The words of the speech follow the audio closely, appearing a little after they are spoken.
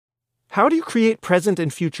How do you create present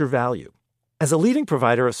and future value? As a leading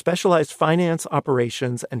provider of specialized finance,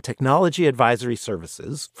 operations, and technology advisory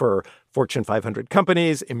services for Fortune 500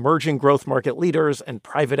 companies, emerging growth market leaders, and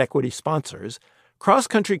private equity sponsors,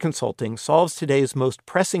 Cross-Country Consulting solves today's most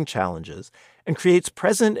pressing challenges and creates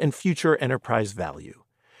present and future enterprise value.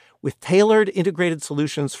 With tailored integrated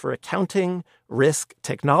solutions for accounting, risk,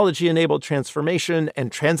 technology-enabled transformation,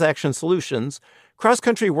 and transaction solutions,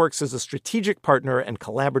 Cross-Country works as a strategic partner and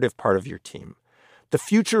collaborative part of your team. The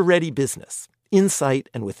future-ready business, insight,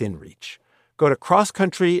 and within reach. Go to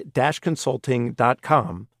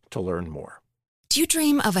crosscountry-consulting.com to learn more. Do you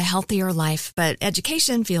dream of a healthier life, but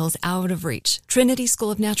education feels out of reach? Trinity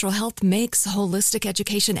School of Natural Health makes holistic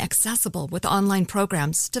education accessible with online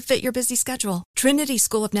programs to fit your busy schedule. Trinity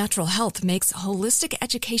School of Natural Health makes holistic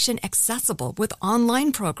education accessible with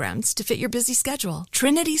online programs to fit your busy schedule.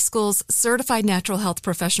 Trinity School's Certified Natural Health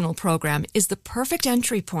Professional Program is the perfect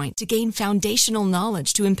entry point to gain foundational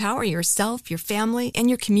knowledge to empower yourself, your family, and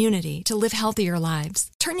your community to live healthier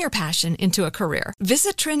lives. Turn your passion into a career.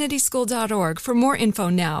 Visit trinityschool.org for more info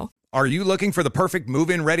now. Are you looking for the perfect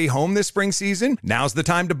move-in ready home this spring season? Now's the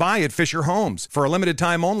time to buy at Fisher Homes. For a limited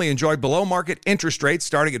time only, enjoy below-market interest rates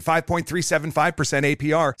starting at 5.375%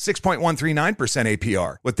 APR, 6.139%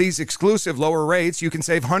 APR. With these exclusive lower rates, you can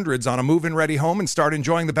save hundreds on a move-in ready home and start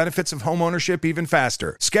enjoying the benefits of home ownership even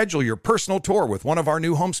faster. Schedule your personal tour with one of our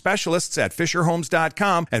new home specialists at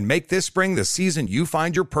FisherHomes.com and make this spring the season you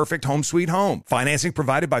find your perfect home sweet home. Financing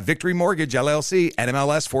provided by Victory Mortgage, LLC,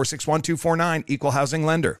 NMLS 461249, Equal Housing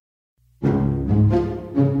Lender.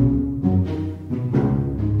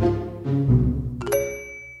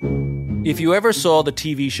 If you ever saw the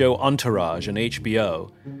TV show Entourage on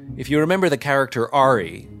HBO, if you remember the character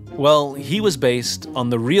Ari, well, he was based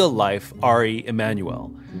on the real-life Ari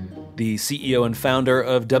Emanuel, the CEO and founder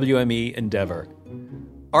of WME Endeavor.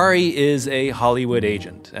 Ari is a Hollywood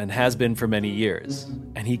agent and has been for many years,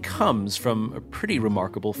 and he comes from a pretty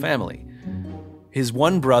remarkable family. His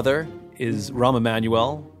one brother is Rahm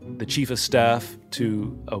Emanuel, the chief of staff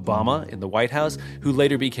to Obama in the White House, who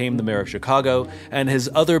later became the mayor of Chicago, and his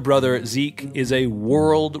other brother, Zeke, is a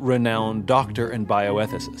world-renowned doctor and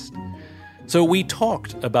bioethicist. So we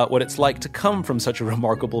talked about what it's like to come from such a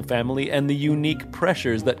remarkable family and the unique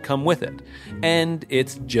pressures that come with it. And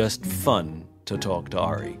it's just fun to talk to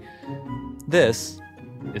Ari. This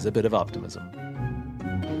is a bit of optimism.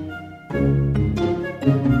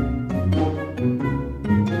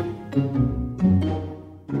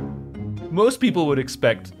 Most people would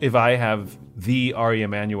expect, if I have the Ari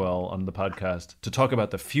Emanuel on the podcast, to talk about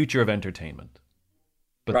the future of entertainment.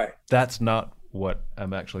 But That's not what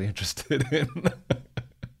I'm actually interested in.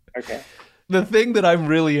 Okay. The thing that I'm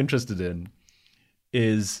really interested in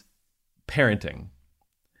is parenting.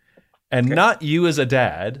 And not you as a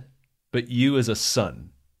dad, but you as a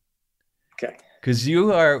son. Okay. Because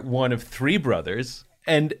you are one of three brothers,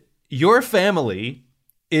 and your family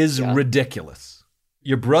is ridiculous.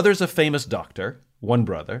 Your brother's a famous doctor, one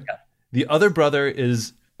brother. Yeah. The other brother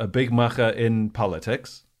is a big macha in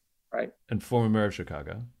politics. Right. And former mayor of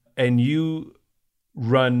Chicago. And you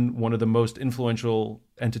run one of the most influential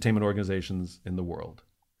entertainment organizations in the world.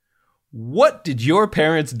 What did your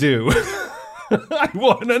parents do? I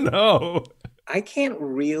want to know. I can't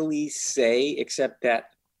really say, except that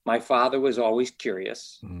my father was always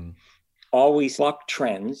curious. Always bucked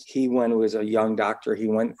trends. He, when he was a young doctor, he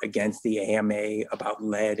went against the AMA about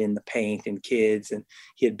lead in the paint and kids. And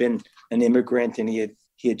he had been an immigrant, and he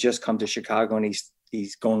had just come to Chicago, and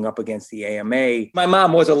he's going up against the AMA. My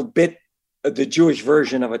mom was a bit the Jewish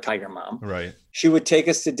version of a tiger mom. Right. She would take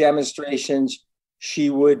us to demonstrations. She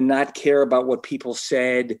would not care about what people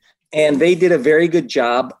said. And they did a very good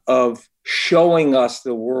job of showing us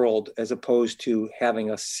the world as opposed to having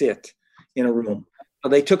us sit in a room.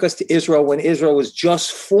 They took us to Israel when Israel was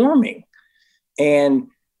just forming and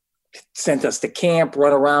sent us to camp,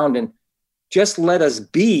 run around, and just let us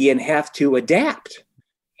be and have to adapt.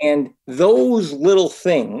 And those little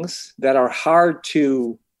things that are hard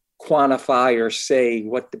to quantify or say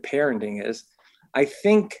what the parenting is, I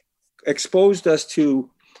think exposed us to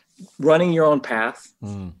running your own path,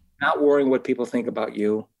 not worrying what people think about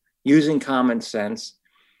you, using common sense,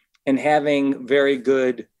 and having very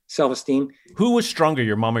good self-esteem. Who was stronger,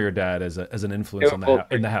 your mom or your dad, as an influence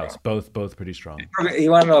in the house? Both pretty strong.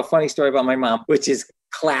 You want to know a funny story about my mom, which is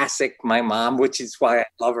classic my mom, which is why I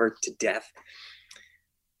love her to death.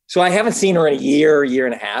 So I haven't seen her in a year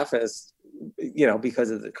and a half, as you know,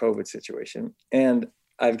 because of the COVID situation. And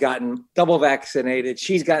I've gotten double vaccinated.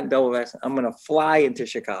 She's gotten double vaccinated. I'm going to fly into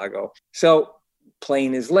Chicago. So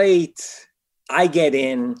plane is late. I get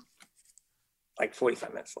in like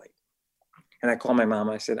 45 minutes late. And I called my mom.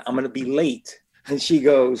 I said, I'm going to be late. And she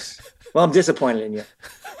goes, well, I'm disappointed in you.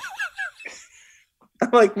 I'm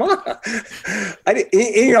like, Mom,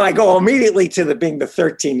 I go immediately to being the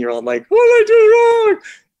 13-year-old, like, what did I do wrong?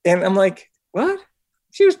 And I'm like, what?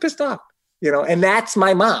 She was pissed off, and that's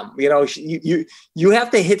my mom. You have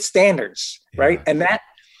to hit standards, right? Yeah. And that,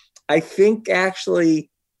 I think, actually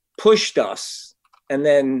pushed us and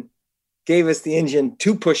then gave us the engine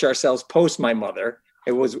to push ourselves post my mother.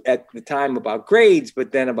 It was at the time about grades,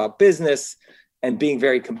 but then about business and being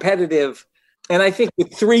very competitive. And I think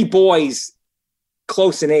with 3 boys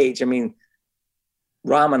close in age, I mean,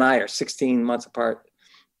 Ram and I are 16 months apart.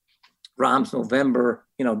 Ram's November,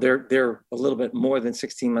 they're a little bit more than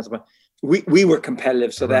 16 months apart. We were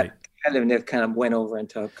competitive, so right. That competitiveness kind of went over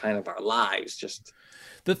into kind of our lives. Just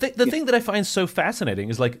the thing that I find so fascinating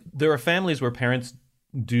is, like, there are families where parents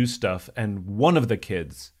do stuff and one of the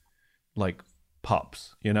kids, like,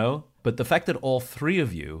 pops, but the fact that all 3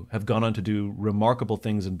 of you have gone on to do remarkable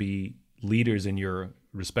things and be leaders in your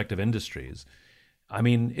respective industries, I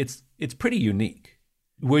mean, it's pretty unique.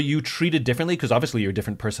 Were you treated differently? Because obviously you're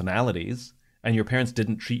different personalities, and your parents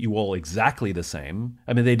didn't treat you all exactly the same.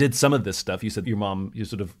 I mean, they did some of this stuff. You said your mom, you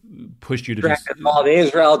sort of pushed you to dragged us all to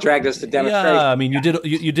Israel, dragged us to demonstration. Yeah, I mean,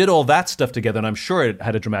 you did all that stuff together, and I'm sure it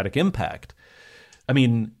had a dramatic impact. I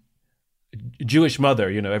mean, Jewish mother,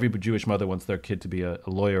 every Jewish mother wants their kid to be a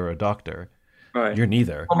lawyer or a doctor. Right. You're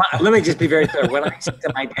neither. Well, let me just be very clear. When I said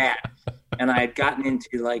to my dad, and I had gotten into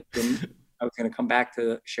I was going to come back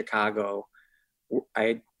to Chicago. I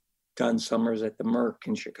had done summers at the Merck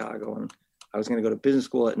in Chicago, and I was going to go to business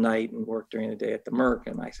school at night and work during the day at the Merck.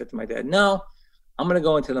 And I said to my dad, no, I'm going to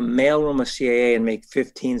go into the mailroom of CAA and make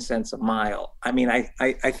 15 cents a mile. I mean,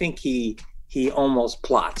 I think he almost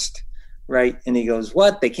plotzed, right? And he goes,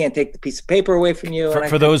 what? They can't take the piece of paper away from you?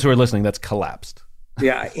 For those who are listening, that's collapsed.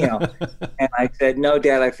 Yeah, And I said, no,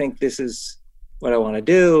 Dad, I think this is what I want to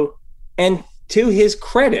do. And to his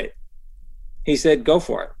credit, he said, go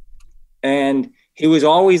for it. And he was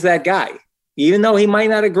always that guy, even though he might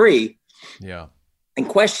not agree and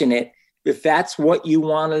question it. If that's what you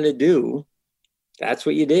wanted to do, that's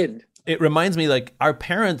what you did. It reminds me, like, our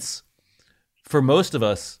parents, for most of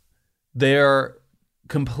us, they're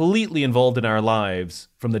completely involved in our lives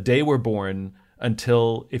from the day we're born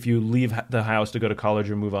until, if you leave the house to go to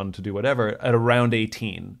college or move on to do whatever, at around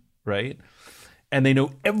 18, right? And they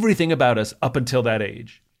know everything about us up until that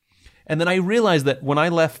age. And then I realized that when I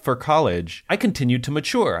left for college, I continued to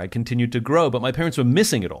mature. I continued to grow, but my parents were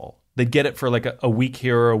missing it all. They'd get it for like a week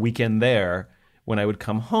here or a weekend there when I would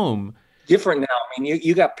come home. Different now. I mean,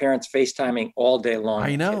 you got parents FaceTiming all day long.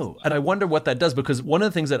 I know. And I wonder what that does, because one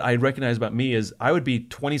of the things that I recognize about me is I would be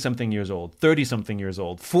 20-something years old, 30-something years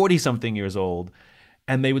old, 40-something years old,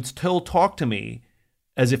 and they would still talk to me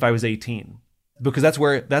as if I was 18, because that's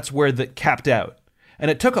where that capped out. And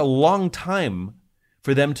it took a long time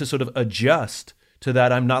for them to sort of adjust to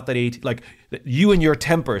that. I'm not that 18, like you and your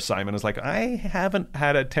temper, Simon, is like, I haven't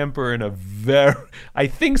had a temper in I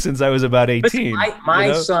think since I was about 18. Listen,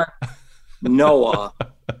 my son, Noah,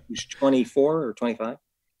 who's 24 or 25,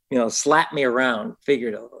 slapped me around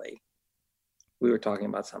figuratively. We were talking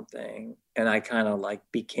about something, and I kind of like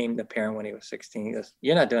became the parent when he was 16. He goes,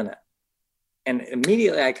 you're not doing that. And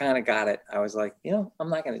immediately I kind of got it. I was like, I'm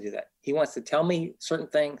not going to do that. He wants to tell me certain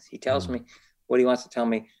things. He tells me what he wants to tell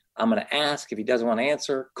me. I'm going to ask. If he doesn't want to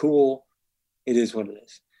answer, cool. It is what it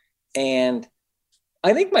is. And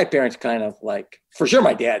I think my parents kind of like, for sure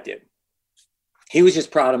my dad did. He was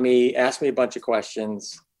just proud of me, asked me a bunch of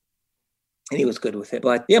questions, and he was good with it.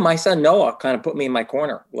 But yeah, my son Noah kind of put me in my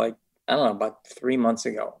corner. Like, I don't know, about 3 months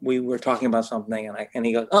ago, we were talking about something, and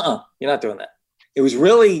he goes, you're not doing that. It was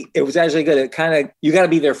actually good. It kind of, you got to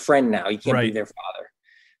be their friend now. You can't be their father.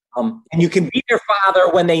 And you can be their father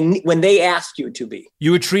when they ask you to be.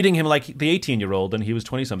 You were treating him like the 18-year-old, and he was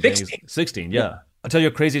 20-something. 16, yeah. I'll tell you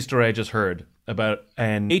a crazy story I just heard about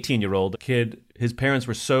an 18-year-old kid. His parents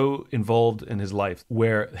were so involved in his life,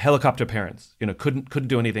 where helicopter parents, couldn't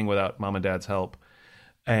do anything without mom and dad's help.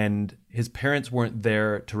 And his parents weren't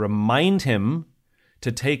there to remind him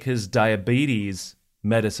to take his diabetes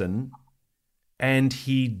medicine, and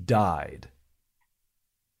he died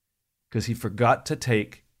because he forgot to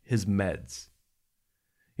take his meds.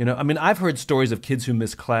 I've heard stories of kids who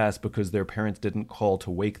miss class because their parents didn't call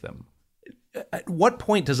to wake them. At what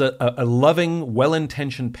point does a loving,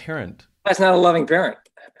 well-intentioned parent... That's not a loving parent.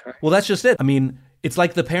 Well, that's just it. I mean, it's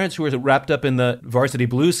like the parents who were wrapped up in the Varsity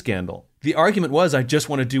Blues scandal. The argument was, I just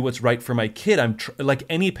want to do what's right for my kid. Like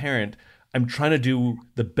any parent, I'm trying to do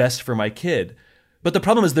the best for my kid. But the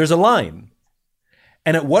problem is there's a line.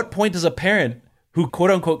 And at what point does a parent who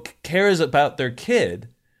quote unquote cares about their kid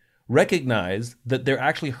recognize that they're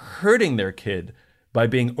actually hurting their kid by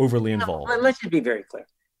being overly involved. Let's just be very clear.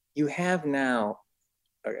 You have now,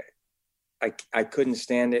 okay, I couldn't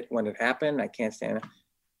stand it when it happened. I can't stand it.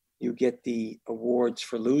 You get the awards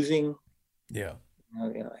for losing. Yeah.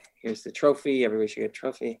 Here's the trophy. Everybody should get a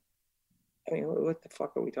trophy. I mean, what the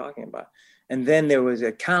fuck are we talking about? And then there was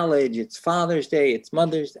a college. It's Father's Day. It's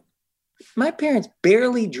Mother's Day. My parents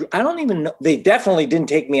barely drew. I don't even know. They definitely didn't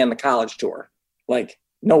take me on the college tour. Like,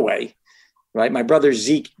 no way. Right. My brother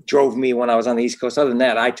Zeke drove me when I was on the East Coast. Other than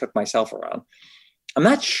that, I took myself around. I'm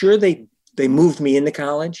not sure they moved me into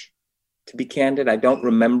college, to be candid. I don't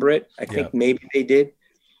remember it. I think maybe they did.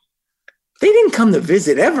 They didn't come to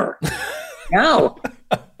visit ever. Now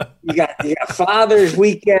you got Father's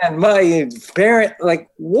Weekend, my parent, like,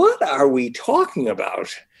 what are we talking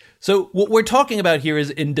about? So what we're talking about here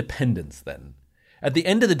is independence then. At the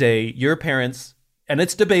end of the day, your parents, and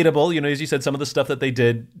it's debatable, as you said, some of the stuff that they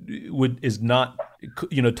did is not,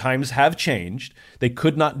 times have changed. They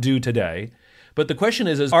could not do today. But the question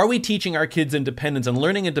is, are we teaching our kids independence? And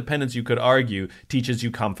learning independence, you could argue, teaches you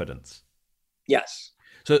confidence. Yes.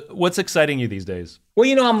 So what's exciting you these days? Well,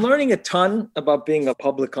 I'm learning a ton about being a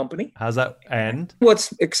public company. How's that end?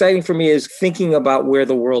 What's exciting for me is thinking about where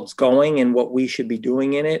the world's going and what we should be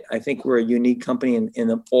doing in it. I think we're a unique company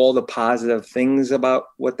in all the positive things about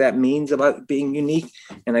what that means about being unique.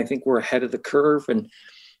 And I think we're ahead of the curve, and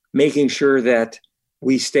making sure that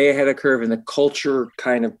we stay ahead of the curve, and the culture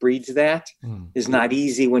kind of breeds that is not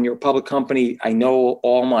easy when you're a public company. I know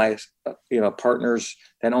all my partners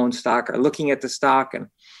that own stock are looking at the stock, and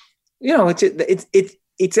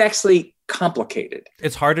it's actually complicated.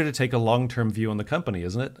 It's harder to take a long-term view on the company,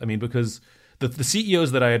 isn't it? I mean, because the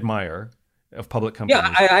CEOs that I admire of public companies,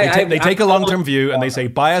 they take a long-term view and they say,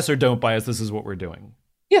 buy us or don't buy us, this is what we're doing.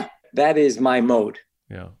 Yeah, that is my mode.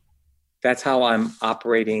 Yeah, that's how I'm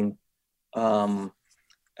operating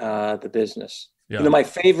the business. Yeah. My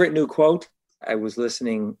favorite new quote, I was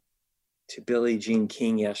listening to Billie Jean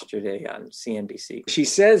King yesterday on CNBC. She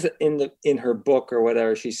says in her book or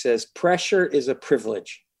whatever, she says, pressure is a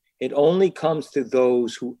privilege. It only comes to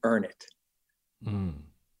those who earn it. And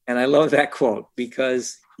I love that quote,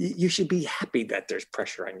 because you should be happy that there's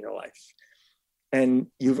pressure on your life and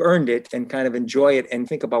you've earned it, and kind of enjoy it and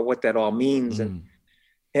think about what that all means.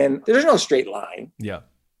 And there's no straight line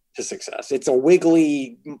to success. It's a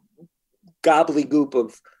wiggly gobbledygook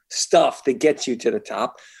of stuff that gets you to the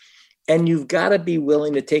top. And you've got to be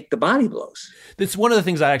willing to take the body blows. That's one of the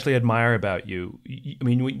things I actually admire about you. I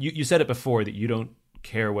mean, you said it before that you don't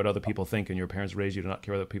care what other people think, and your parents raised you to not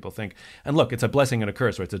care what other people think. And look, it's a blessing and a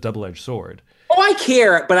curse, or it's a double-edged sword. Oh, I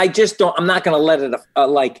care, but I just don't. I'm not going to let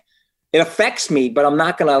it it affects me, but I'm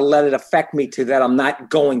not going to let it affect me to that I'm not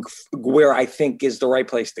going where I think is the right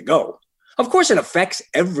place to go. Of course, it affects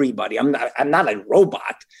everybody. I'm not a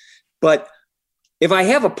robot, but if I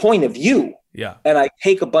have a point of view, and I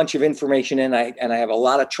take a bunch of information in, and I have a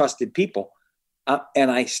lot of trusted people,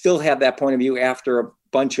 and I still have that point of view after a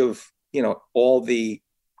bunch of, all the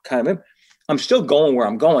kind of, I'm still going where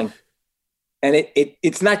I'm going. And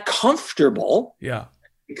it's not comfortable. Yeah.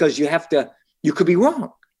 Because you could be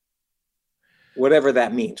wrong. Whatever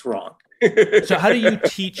that means, wrong. So how do you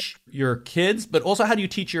teach your kids, but also how do you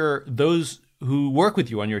teach those who work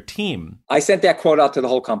with you on your team? I sent that quote out to the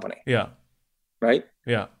whole company. Yeah. Right?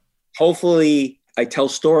 Yeah. Hopefully I tell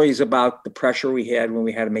stories about the pressure we had when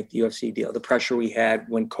we had to make the UFC deal, the pressure we had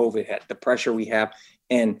when COVID hit, the pressure we have,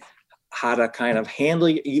 and how to kind of handle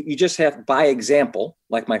it. You just have, by example,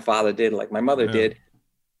 like my father did, like my mother did.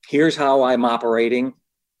 Here's how I'm operating.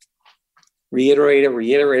 Reiterate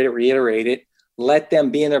it. Let them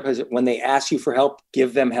be in their position. When they ask you for help,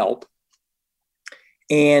 give them help.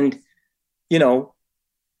 And,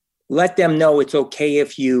 let them know it's okay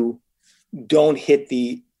if you don't hit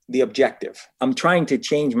the objective. I'm trying to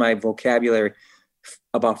change my vocabulary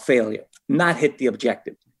about failure, not hit the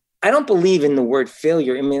objective. I don't believe in the word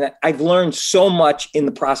failure. I mean, I've learned so much in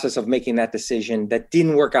the process of making that decision that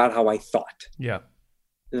didn't work out how I thought. Yeah.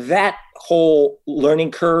 That whole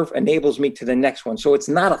learning curve enables me to the next one. So it's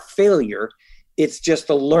not a failure. It's just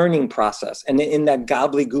a learning process, and in that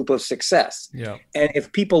gobbledygook of success. Yeah. And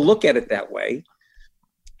if people look at it that way,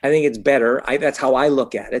 I think it's better. That's how I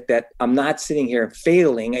look at it, that I'm not sitting here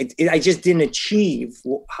failing. I just didn't achieve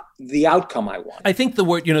the outcome I want. I think the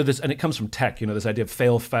word, this, and it comes from tech, this idea of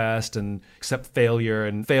fail fast and accept failure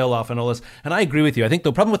and fail off and all this. And I agree with you. I think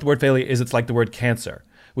the problem with the word failure is it's like the word cancer,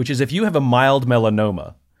 which is if you have a mild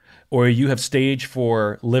melanoma or you have stage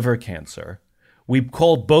 4 liver cancer, we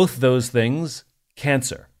call both those things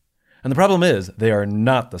cancer. And the problem is they are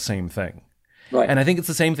not the same thing. Right. And I think it's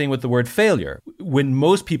the same thing with the word failure. When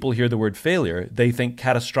most people hear the word failure, they think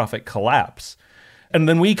catastrophic collapse. And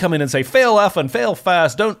then we come in and say, fail often, fail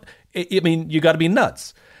fast. You got to be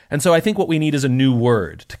nuts. And so I think what we need is a new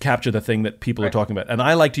word to capture the thing that people are talking about. And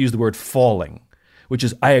I like to use the word falling, which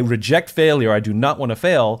is I reject failure. I do not want to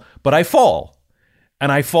fail, but I fall.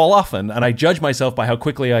 And I fall often, and I judge myself by how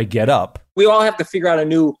quickly I get up. We all have to figure out a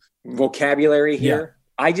new vocabulary here.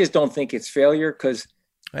 Yeah. I just don't think it's failure because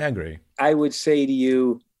I agree. I would say to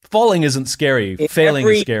you, falling isn't scary. Failing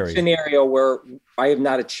is scary. Scenario where I have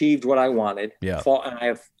not achieved what I wanted,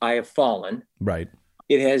 and I have fallen. Right.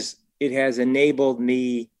 It has enabled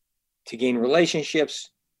me to gain relationships,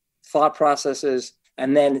 thought processes,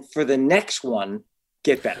 and then for the next one,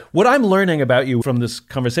 get better. What I'm learning about you from this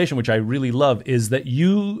conversation, which I really love, is that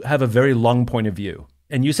you have a very long point of view.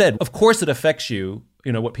 And you said, of course it affects you,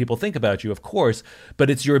 what people think about you, of course, but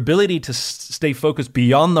it's your ability to stay focused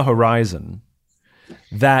beyond the horizon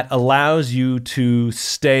that allows you to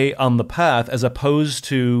stay on the path as opposed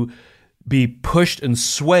to be pushed and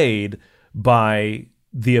swayed by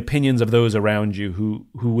the opinions of those around you who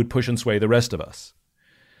would push and sway the rest of us.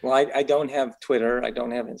 Well, I don't have Twitter. I don't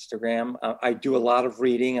have Instagram. I do a lot of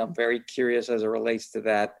reading. I'm very curious as it relates to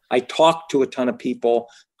that. I talk to a ton of people.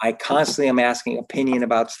 I constantly am asking opinion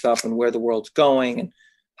about stuff and where the world's going and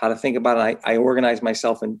how to think about it. I organize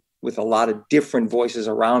myself with a lot of different voices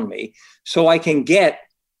around me so I can get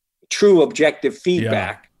true objective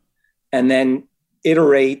feedback and then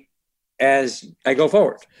iterate as I go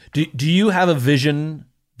forward. Do you have a vision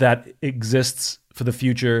that exists for the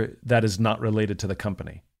future that is not related to the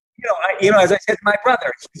company? As I said to my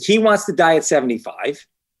brother, he wants to die at 75,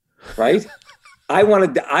 right? I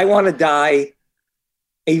want to die,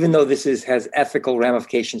 even though this has ethical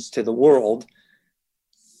ramifications to the world.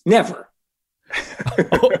 Never.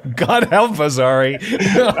 Oh, God help us, Ari.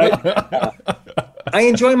 I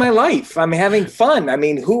enjoy my life. I'm having fun. I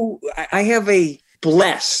mean, I have a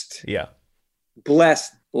blessed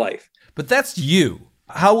life. But that's you.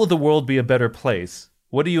 How will the world be a better place?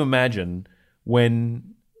 What do you imagine when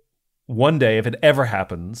one day, if it ever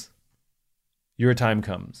happens, your time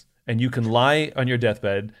comes and you can lie on your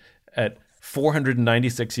deathbed at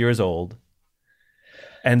 496 years old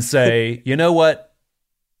and say, you know what?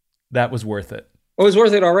 That was worth it. It was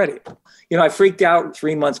worth it already. I freaked out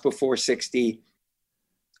 3 months before 60.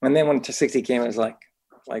 And then when 60 came, I was like,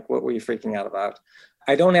 what were you freaking out about?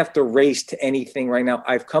 I don't have to race to anything right now.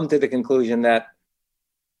 I've come to the conclusion that,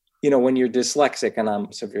 when you're dyslexic, and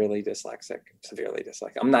I'm severely dyslexic,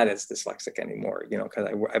 I'm not as dyslexic anymore, because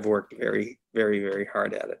I've worked very, very, very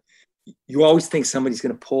hard at it. You always think somebody's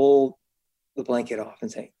going to pull the blanket off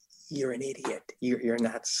and say, you're an idiot. You're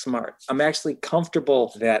not smart. I'm actually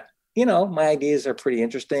comfortable that, my ideas are pretty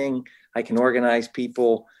interesting. I can organize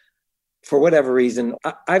people. For whatever reason,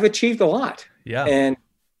 I've achieved a lot. Yeah. And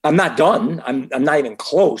I'm not done. I'm not even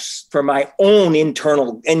close for my own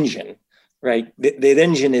internal engine, right? The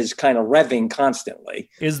engine is kind of revving constantly.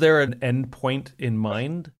 Is there an end point in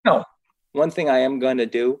mind? No. One thing I am going to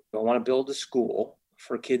do, I want to build a school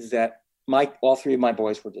for kids that all three of my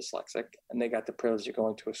boys were dyslexic, and they got the privilege of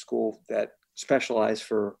going to a school that specialized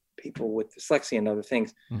for people with dyslexia and other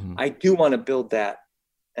things. Mm-hmm. I do want to build that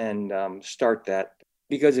and start that.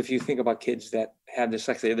 Because if you think about kids that have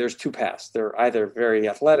dyslexia, there's two paths. They're either very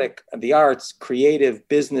athletic, the arts, creative,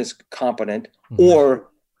 business competent, or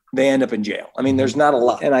they end up in jail. I mean, there's not a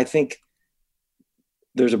lot. And I think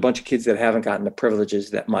there's a bunch of kids that haven't gotten the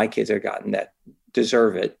privileges that my kids have gotten that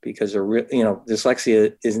deserve it because they're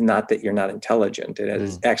dyslexia is not that you're not intelligent. It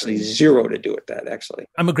has actually zero to do with that, actually.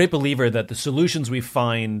 I'm a great believer that the solutions we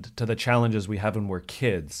find to the challenges we have when we're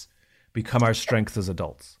kids become our strengths as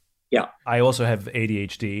adults. Yeah. I also have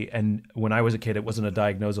ADHD, and when I was a kid, it wasn't a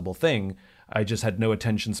diagnosable thing. I just had no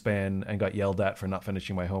attention span and got yelled at for not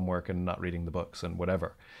finishing my homework and not reading the books and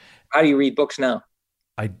whatever. How do you read books now?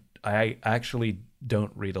 I actually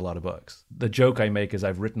don't read a lot of books. The joke I make is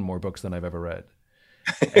I've written more books than I've ever read.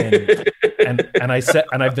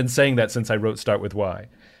 And I've been saying that since I wrote Start With Why.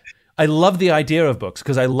 I love the idea of books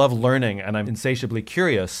because I love learning and I'm insatiably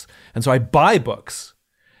curious. And so I buy books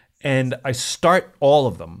and I start all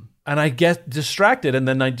of them. And I get distracted and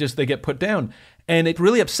then they get put down. And it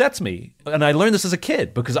really upsets me. And I learned this as a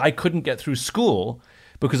kid because I couldn't get through school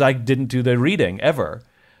because I didn't do the reading ever.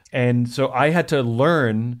 And so I had to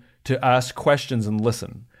learn to ask questions and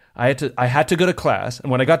listen. I had to go to class.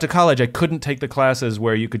 And when I got to college, I couldn't take the classes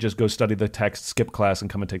where you could just go study the text, skip class,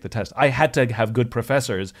 and come and take the test. I had to have good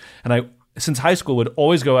professors. And I, since high school, would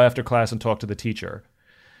always go after class and talk to the teacher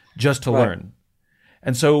just to learn.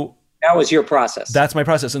 And so that was your process. That's my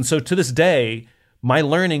process. And so to this day, My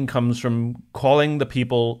learning comes from calling the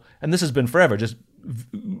people, and this has been forever, just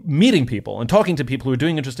meeting people and talking to people who are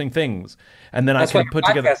doing interesting things. And then That's I can put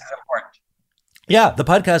together. Podcast is important. Yeah, the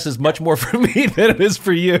podcast is much more for me than it is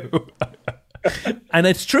for you. And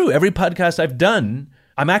it's true. Every podcast I've done,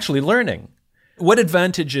 I'm actually learning. What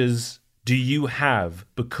advantages do you have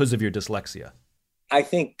because of your dyslexia? I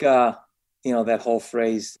think, that whole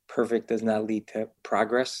phrase, perfect does not lead to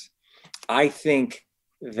progress. I think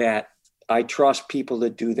that I trust people to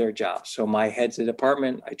do their job. So my head's of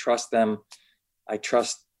department, I trust them. I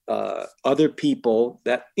trust other people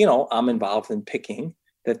that, I'm involved in picking,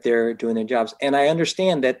 that they're doing their jobs. And I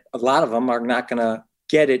understand that a lot of them are not going to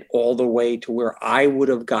get it all the way to where I would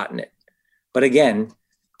have gotten it. But again,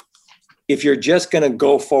 if you're just going to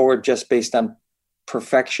go forward just based on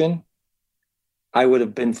perfection, I would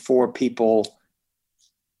have been for people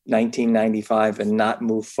 1995 and not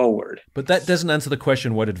move forward. But that doesn't answer the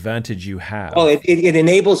question what advantage you have. Well, it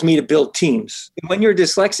enables me to build teams. When you're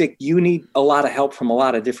dyslexic, you need a lot of help from a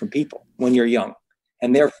lot of different people when you're young.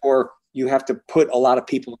 And therefore, you have to put a lot of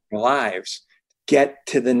people in your lives, get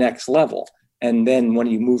to the next level. And then when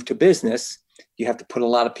you move to business, you have to put a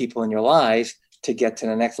lot of people in your lives to get to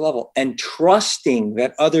the next level. And trusting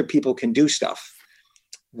that other people can do stuff,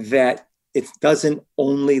 that it doesn't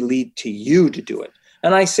only lead to you to do it.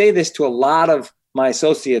 And I say this to a lot of my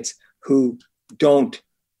associates who don't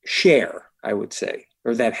share, I would say,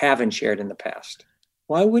 or that haven't shared in the past.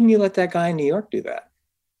 Why wouldn't you let that guy in New York do that?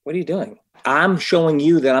 What are you doing? I'm showing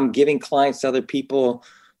you that I'm giving clients to other people,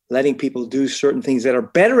 letting people do certain things that are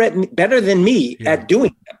better than me at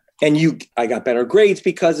doing them. And I got better grades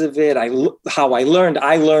because of it. I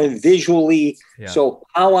learned visually. Yeah. So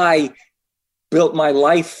how I built my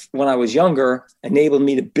life when I was younger enabled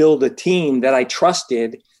me to build a team that I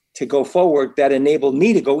trusted to go forward, that enabled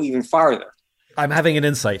me to go even farther. I'm having an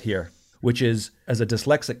insight here, which is, as a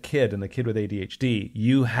dyslexic kid and the kid with ADHD,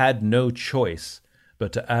 you had no choice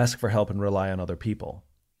but to ask for help and rely on other people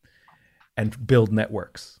and build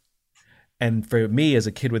networks. And for me, as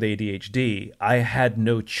a kid with ADHD, I had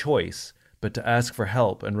no choice but to ask for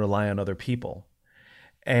help and rely on other people.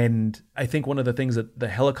 And I think one of the things that the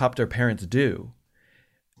helicopter parents do,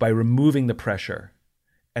 by removing the pressure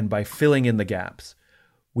and by filling in the gaps,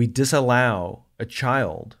 we disallow a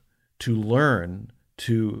child to learn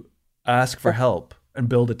to ask for help and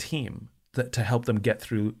build a team to help them get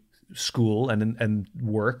through school and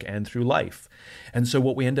work and through life. And so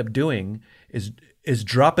what we end up doing is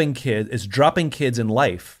dropping kids in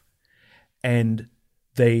life, and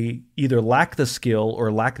they either lack the skill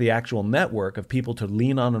or lack the actual network of people to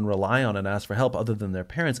lean on and rely on and ask for help other than their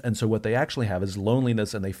parents. And so what they actually have is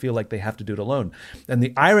loneliness, and they feel like they have to do it alone. And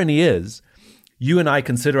the irony is, you and I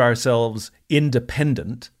consider ourselves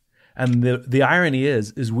independent. And the irony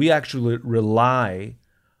is we actually rely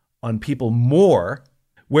on people more,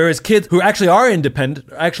 whereas kids who actually are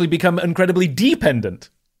independent actually become incredibly dependent.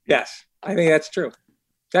 Yes, I think that's true.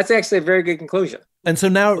 That's actually a very good conclusion. And so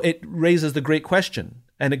now it raises the great question,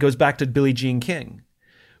 and it goes back to Billie Jean King,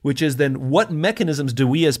 which is then, what mechanisms do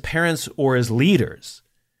we as parents or as leaders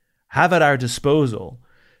have at our disposal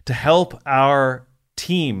to help our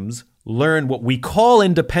teams learn what we call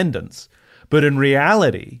independence, but in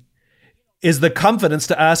reality is the confidence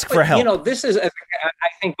to ask for help? This is, I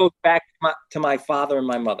think, goes back to my father and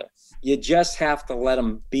my mother. You just have to let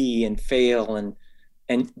them be and fail and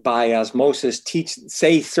by osmosis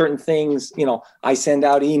say certain things. I send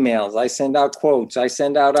out emails, I send out quotes, I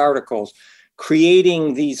send out articles,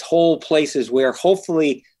 creating these whole places where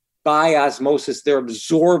hopefully by osmosis, they're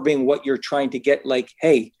absorbing what you're trying to get, like,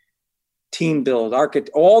 hey, team build,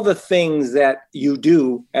 all the things that you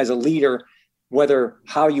do as a leader, whether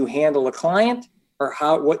how you handle a client or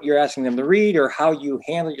what you're asking them to read or how you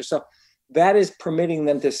handle yourself, that is permitting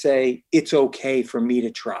them to say, it's okay for me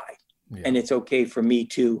to try. Yeah. And it's okay for me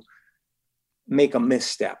to make a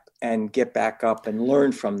misstep and get back up and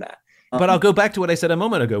learn from that. But I'll go back to what I said a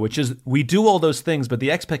moment ago, which is we do all those things, but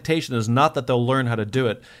the expectation is not that they'll learn how to do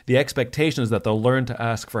it. The expectation is that they'll learn to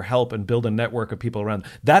ask for help and build a network of people around.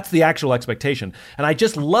 That's the actual expectation. And I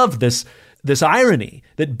just love this irony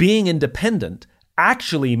that being independent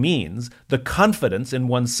actually means the confidence in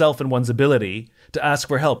oneself and one's ability to ask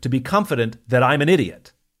for help, to be confident that I'm an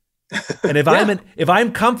idiot. And if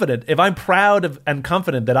I'm confident, if I'm proud of and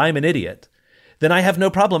confident that I'm an idiot, then I have no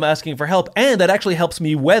problem asking for help. And that actually helps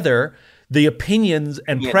me weather the opinions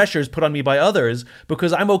and pressures put on me by others,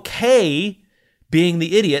 because I'm okay being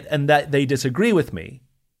the idiot and that they disagree with me.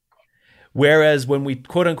 Whereas when we,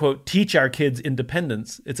 quote unquote, teach our kids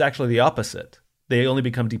independence, it's actually the opposite. they only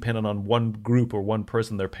become dependent on one group or one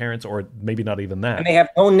person, their parents, or maybe not even that. And they have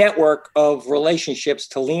no network of relationships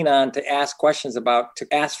to lean on, to ask questions about,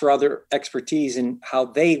 to ask for other expertise in how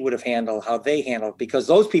they would have handled, because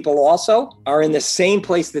those people also are in the same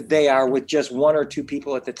place that they are, with just one or two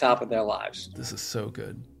people at the top of their lives. This is so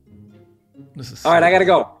good. All right, I got to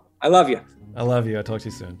go. I love you. I love you. I'll talk to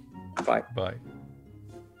you soon. Bye. Bye.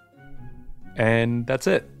 And that's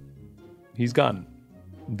it. He's gone.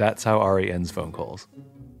 That's how Ari ends phone calls.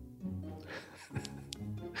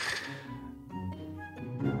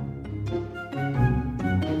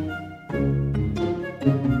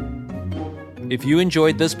 If you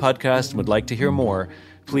enjoyed this podcast and would like to hear more,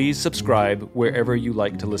 please subscribe wherever you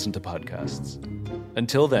like to listen to podcasts.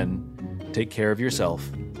 Until then, take care of yourself,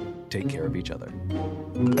 take care of each other.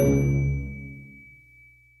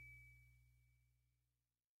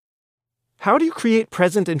 How do you create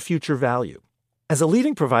present and future value? As a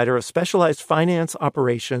leading provider of specialized finance,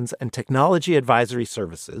 operations, and technology advisory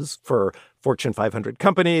services for Fortune 500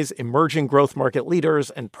 companies, emerging growth market leaders,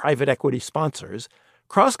 and private equity sponsors,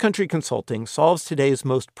 Cross-Country Consulting solves today's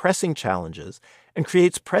most pressing challenges and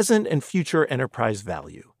creates present and future enterprise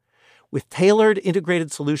value. With tailored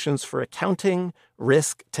integrated solutions for accounting,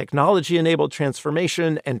 risk, technology-enabled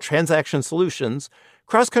transformation, and transaction solutions,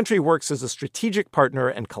 Cross-Country works as a strategic partner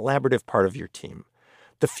and collaborative part of your team.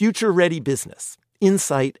 The future-ready business,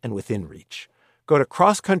 insight, and within reach. Go to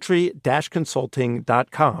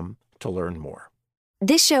crosscountry-consulting.com to learn more.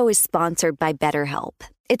 This show is sponsored by BetterHelp.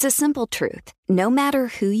 It's a simple truth. No matter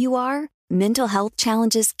who you are, mental health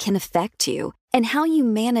challenges can affect you, and how you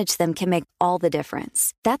manage them can make all the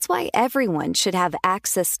difference. That's why everyone should have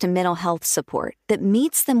access to mental health support that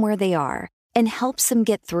meets them where they are and helps them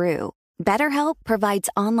get through. BetterHelp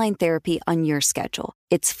provides online therapy on your schedule.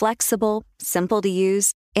 It's flexible, simple to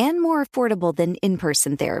use, and more affordable than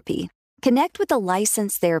in-person therapy. Connect with a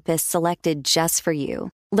licensed therapist selected just for you.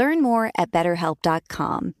 Learn more at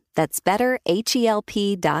BetterHelp.com. That's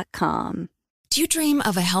BetterHelp.com. Do you dream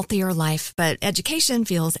of a healthier life, but education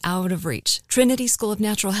feels out of reach? Trinity School of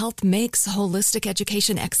Natural Health makes holistic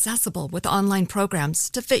education accessible with online programs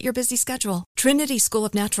to fit your busy schedule. Trinity School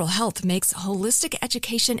of Natural Health makes holistic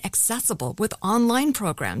education accessible with online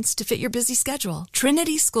programs to fit your busy schedule.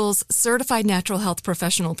 Trinity School's Certified Natural Health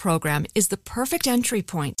Professional Program is the perfect entry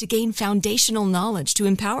point to gain foundational knowledge to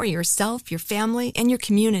empower yourself, your family, and your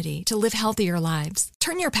community to live healthier lives.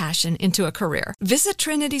 Turn your passion into a career. Visit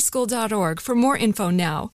trinityschool.org for more info now.